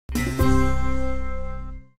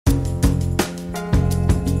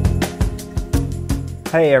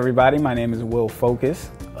Hey everybody, my name is Will Focus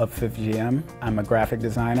of 5th GM. I'm a graphic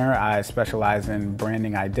designer. I specialize in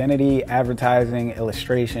branding identity, advertising,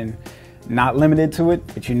 illustration, not limited to it,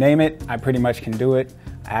 but you name it, I pretty much can do it.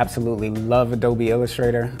 I absolutely love Adobe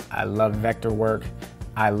Illustrator. I love VectorWork.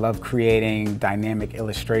 I love creating dynamic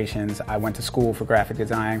illustrations. I went to school for graphic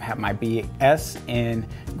design, have my BS in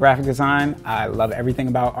graphic design. I love everything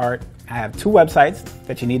about art. I have two websites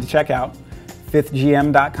that you need to check out.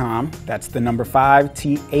 5thgm.com, that's the number 5,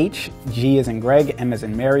 TH, G as in Greg, M as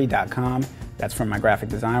in Mary.com. That's for my graphic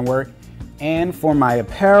design work. And for my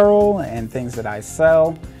apparel and things that I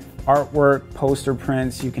sell, artwork, poster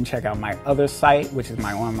prints, you can check out my other site, which is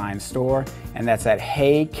my online store, and that's at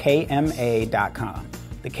heykma.com.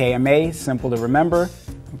 The KMA, simple to remember.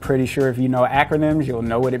 I'm pretty sure if you know acronyms, you'll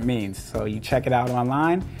know what it means. So you check it out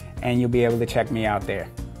online and you'll be able to check me out there.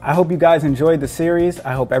 I hope you guys enjoyed the series.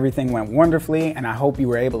 I hope everything went wonderfully, and I hope you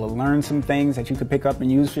were able to learn some things that you could pick up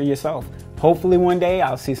and use for yourself. Hopefully one day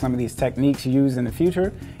I'll see some of these techniques used in the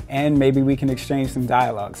future, and maybe we can exchange some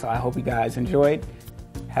dialogue. So I hope you guys enjoyed.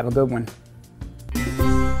 Have a good one.